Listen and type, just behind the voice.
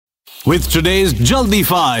With today's Jaldi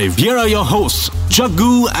 5, here are your hosts,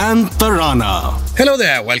 Jaggu and Tarana. Hello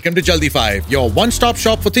there, welcome to Jaldi 5, your one-stop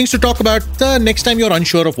shop for things to talk about the next time you're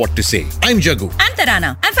unsure of what to say. I'm Jaggu. I'm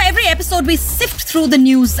Tarana. And for every episode, we sift through the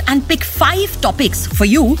news and pick 5 topics for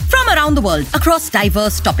you from around the world across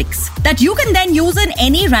diverse topics that you can then use in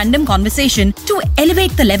any random conversation to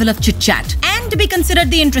elevate the level of chit-chat and to be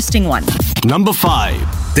considered the interesting one. Number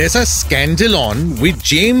 5. There's a scandal on with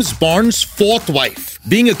James Bond's 4th wife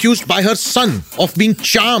being accused by her son of being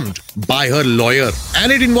charmed by her lawyer.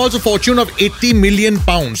 And it involves a fortune of £80 million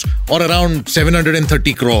or around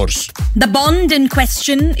 730 crores. The Bond in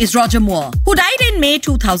question is Roger Moore, who died in May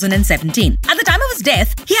 2017. At the time of his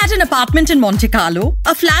death, he had an apartment in Monte Carlo,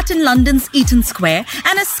 a flat in London's Eaton Square,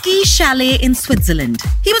 and a ski chalet in Switzerland.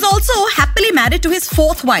 He was also happily married to his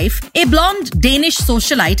 4th wife, a blonde Danish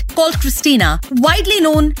socialite called Christina, widely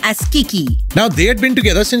known as Kiki. Now, they had been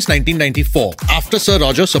together since 1994. After Sir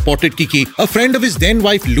Roger supported Kiki, a friend of his then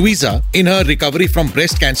wife Louisa, in her recovery from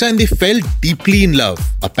breast cancer, and they fell deeply in love.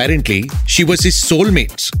 Apparently, she was his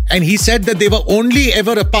soulmate, and he said that they were only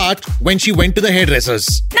ever apart when she went to the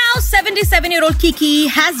hairdressers. Now, 77-year-old Kiki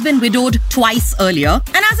has been widowed twice earlier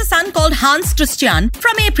and has a son called Hans Christian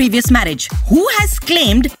from a previous marriage, who has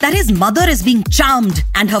claimed that his mother is being charmed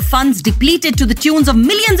and her funds depleted to the tunes of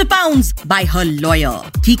millions of pounds by her lawyer.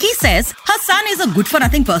 Kiki says her son is a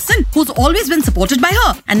good-for-nothing person who's always been supported by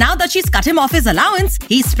her, and now that she's cut him off his allowance,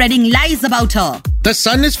 he's spreading lies about her. The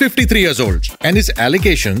son is 53 years old, and his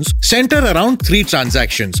allegations center around 3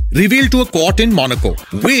 transactions revealed to a court in Monaco,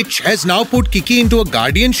 which has now put Kiki into a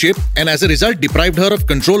guardianship and as a result deprived her of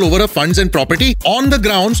control over her funds and property on the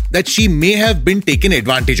grounds that she may have been taken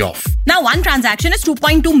advantage of. Now, one transaction is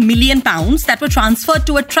 £2.2 million that were transferred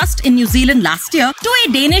to a trust in New Zealand last year to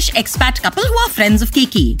a Danish expat couple who are friends of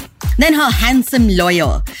Kiki. Then her handsome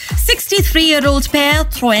lawyer, 63-year-old Per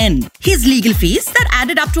Troen. His legal fees that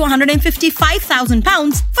added up to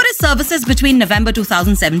 £155,000 for his services between November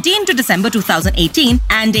 2017 to December 2018,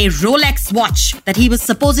 and a Rolex watch that he was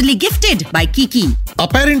supposedly gifted by Kiki.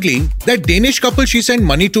 Apparently, that Danish couple she sent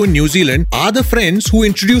money to in New Zealand are the friends who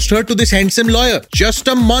introduced her to this handsome lawyer just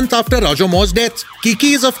a month after Roger Moore's death.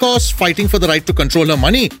 Kiki is, of course, fighting for the right to control her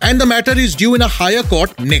money, and the matter is due in a higher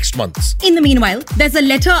court next month. In the meanwhile, there's a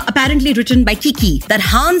letter apparently written by Kiki that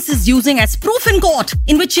Hans is using as proof in court,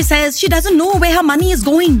 in which she says she doesn't know where her money is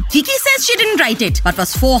going. Kiki says she didn't write it, but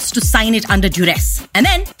was forced to sign it under duress. And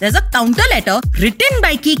then there's a counter letter written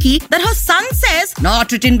by Kiki that her son says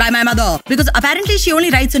not written by my mother, because apparently she only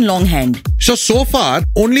writes in longhand. So far,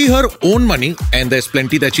 only her own money, and there's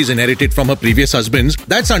plenty that she's inherited from her previous husbands,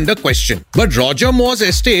 that's under question. But Roger Moore's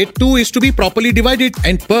estate too is to be properly divided,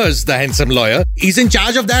 and Pers, the handsome lawyer, is in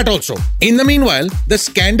charge of that also. In the meanwhile, the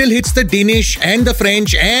scandal hits the Danish and the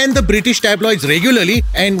French and the British tabloids regularly,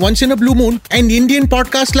 and once in a blue moon, and Indian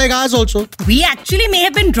podcasts like ours also. We actually may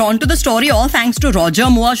have been drawn to the story all thanks to Roger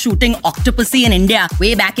Moore shooting Octopussy in India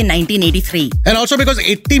way back in 1983. And also because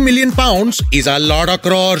 £80 million is a lot of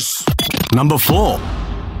crores. Number 4.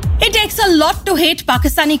 It takes a lot to hate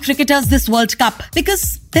Pakistani cricketers this World Cup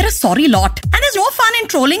because they're a sorry lot. And there's no fun in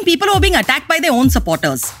trolling people who are being attacked by their own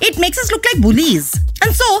supporters. It makes us look like bullies.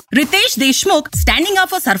 And so, Ritesh Deshmukh, standing up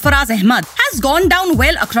for Sarfaraz Ahmed, has gone down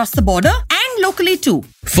well across the border and locally too.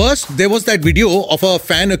 First, there was that video of a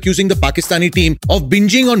fan accusing the Pakistani team of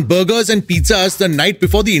binging on burgers and pizzas the night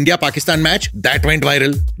before the India-Pakistan match. That went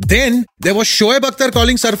viral. Then, there was Shoaib Akhtar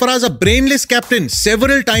calling Sarfaraz a brainless captain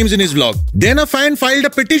several times in his vlog. Then a fan filed a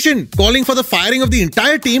petition calling for the firing of the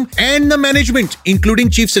entire team and the management, including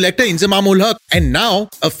Chief Selector Inzamam ul Haq. And now,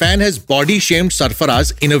 a fan has body-shamed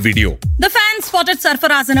Sarfaraz in a video. The fan spotted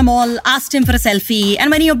Sarfaraz in a mall, asked him for a selfie,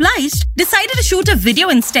 and when he obliged, decided to shoot a video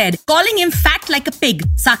instead, calling him fat like a pig,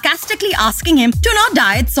 sarcastically asking him to not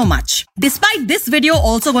diet so much. Despite this video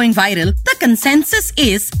also going viral, the consensus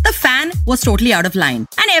is the fan was totally out of line,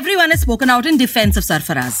 and everyone has spoken out in defense of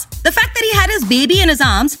Sarfaraz. The fact that he had his baby in his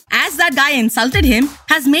arms as that guy insulted him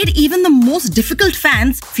has made even the most difficult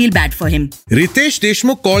fans feel bad for him. Ritesh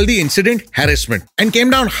Deshmukh called the incident harassment and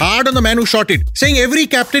came down hard on the man who shot it, saying every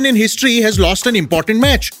captain in history has lost an important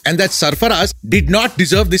match and that Sarfaraz did not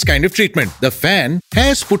deserve this kind of treatment. The fan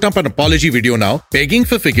has put up an apology video now, begging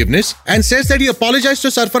for forgiveness, and says that he apologized to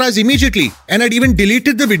Sarfaraz immediately and had even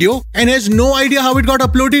deleted the video and has no idea how it got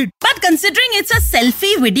uploaded. But considering it's a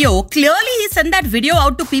selfie video, clearly he sent that video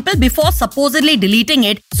out to people before supposedly deleting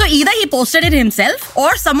it. So either he posted it himself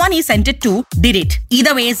or someone he sent it to did it.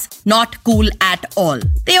 Either ways, not cool at all.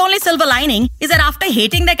 The only silver lining is that after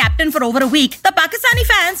hating their captain for over a week, the Pakistani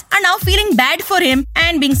fans are now feeling bad for him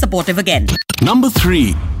and being supportive again. Number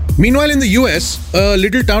 3. Meanwhile, in the US, a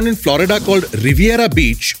little town in Florida called Riviera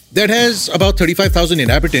Beach that has about 35,000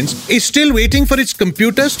 inhabitants is still waiting for its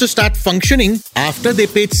computers to start functioning after they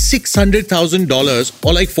paid $600,000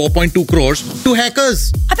 or like 4.2 crores to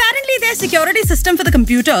hackers. Apparently, their security system for the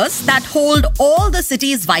computers that hold all the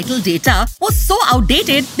city's vital data was so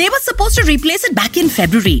outdated, they were supposed to replace it back in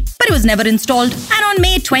February. But it was never installed. And on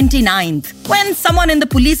May 29th, when someone in the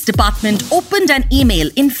police department opened an email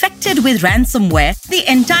infected with ransomware, the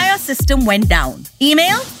entire system went down.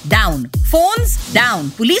 Email? Down. Phones?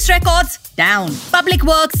 Down. Police records? Down. Public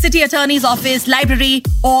works, city attorney's office, library,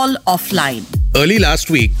 all offline. Early last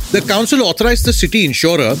week, the council authorized the city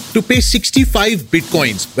insurer to pay 65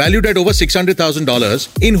 bitcoins, valued at over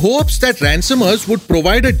 $600,000, in hopes that ransomers would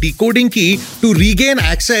provide a decoding key to regain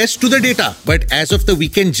access to the data. But as of the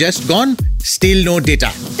weekend just gone, still no data.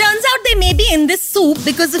 Turns out they may be in this soup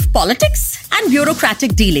because of politics and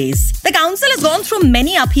bureaucratic delays. The council has gone through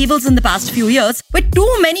many upheavals in the past few years, with too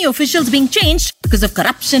many officials being changed because of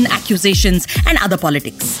corruption, accusations, and other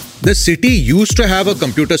politics. The city used to have a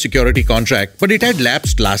computer security contract, but it had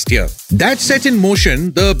lapsed last year. That set in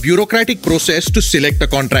motion the bureaucratic process to select a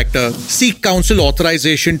contractor, seek council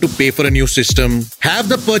authorization to pay for a new system, have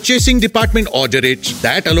the purchasing department order it.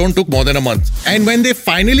 That alone took more than a month. And when they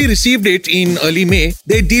finally received it in early May,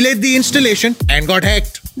 they delayed the installation and got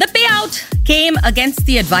hacked. The payout came against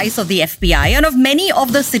the advice of the FBI and of many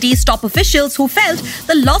of the city's top officials who felt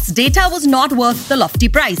the lost data was not worth the lofty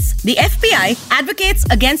price. The FBI advocates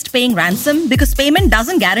against paying ransom because payment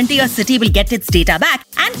doesn't guarantee a city will get its data back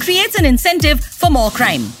and creates an incentive for more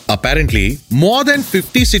crime. Apparently, more than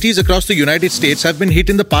 50 cities across the United States have been hit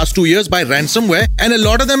in the past 2 years by ransomware, and a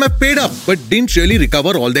lot of them have paid up but didn't really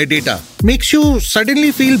recover all their data. Makes you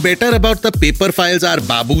suddenly feel better about the paper files our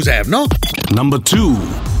babus have, no? Number 2.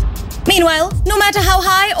 Meanwhile, no matter how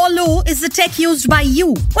high or low is the tech used by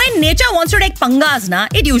you, when nature wants to take pangas,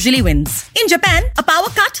 it usually wins. In Japan, a power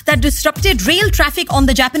cut that disrupted rail traffic on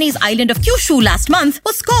the Japanese island of Kyushu last month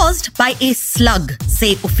was caused by a slug,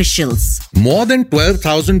 say officials. More than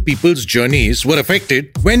 12,000 people's journeys were affected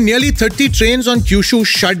when nearly 30 trains on Kyushu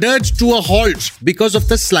shuddered to a halt because of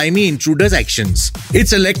the slimy intruder's actions.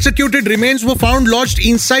 Its electrocuted remains were found lodged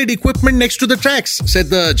inside equipment next to the tracks, said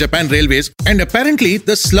the Japan Railways, and apparently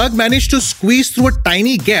the slug managed to squeeze through a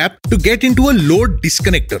tiny gap to get into a load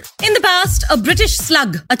disconnector. In the past, a British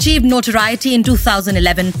slug achieved notoriety in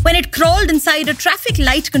 2011 when it crawled inside a traffic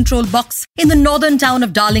light control box in the northern town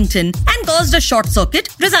of Darlington and caused a short circuit,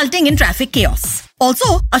 resulting in traffic chaos.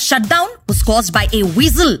 Also, a shutdown was caused by a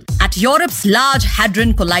weasel at Europe's Large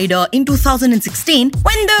Hadron Collider in 2016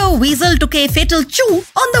 when the weasel took a fatal chew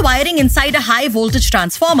on the wiring inside a high-voltage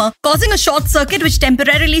transformer, causing a short circuit which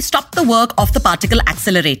temporarily stopped the work of the particle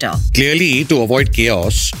accelerator. Clearly, to avoid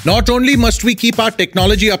chaos, not only must we keep our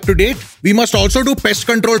technology up to date, we must also do pest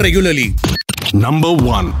control regularly. Number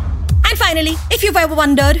 1. And finally, if you've ever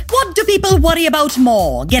wondered, what do people worry about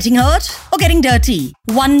more, getting hurt or getting dirty?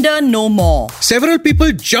 Wonder no more. Several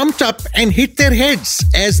people jumped up and hit their heads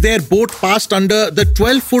as their boat passed under the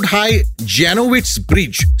 12-foot-high Janowitz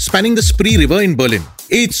Bridge, spanning the Spree River in Berlin.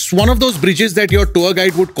 It's one of those bridges that your tour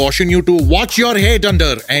guide would caution you to watch your head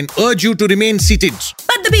under and urge you to remain seated.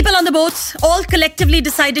 But the people on the boats all collectively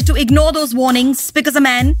decided to ignore those warnings because a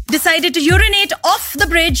man decided to urinate off the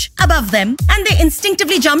bridge above them, and they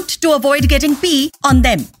instinctively jumped to avoid getting pee on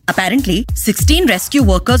them. Apparently, 16 rescue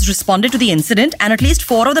workers responded to the incident, and at least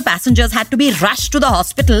 4 of the passengers had to be rushed to the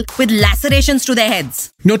hospital with lacerations to their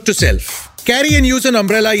heads. Note to self. Carry and use an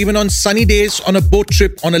umbrella even on sunny days on a boat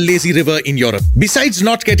trip on a lazy river in Europe. Besides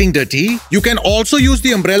not getting dirty, you can also use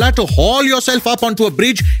the umbrella to haul yourself up onto a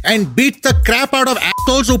bridge and beat the crap out of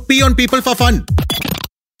assholes who pee on people for fun.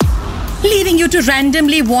 Leaving you to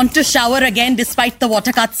randomly want to shower again despite the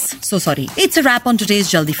water cuts. So sorry. It's a wrap on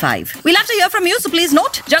today's Jaldi 5. We'll have to hear from you, so please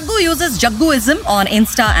note, Jaggu uses Jagguism on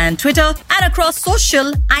Insta and Twitter, and across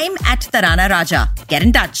social, I'm at Tarana Raja. Get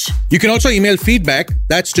in touch. You can also email feedback,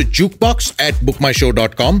 that's to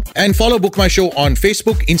jukebox@bookmyshow.com, and follow Book My Show on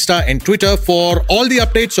Facebook, Insta and Twitter for all the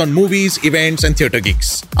updates on movies, events and theatre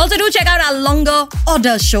gigs. Also do check out our longer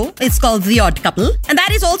order show. It's called The Odd Couple, and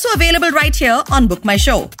that is also available right here on Book My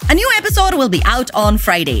Show. A new episode will be out on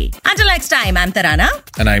Friday. Until next time, I'm Tarana.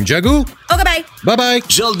 And I'm Jaggu. Okay, bye. Bye-bye.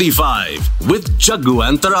 Jaldi 5 with Jaggu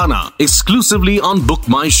and Tarana. Exclusively on Book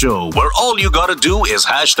My Show, where all you gotta do is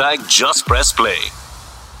 #JustPressPlay.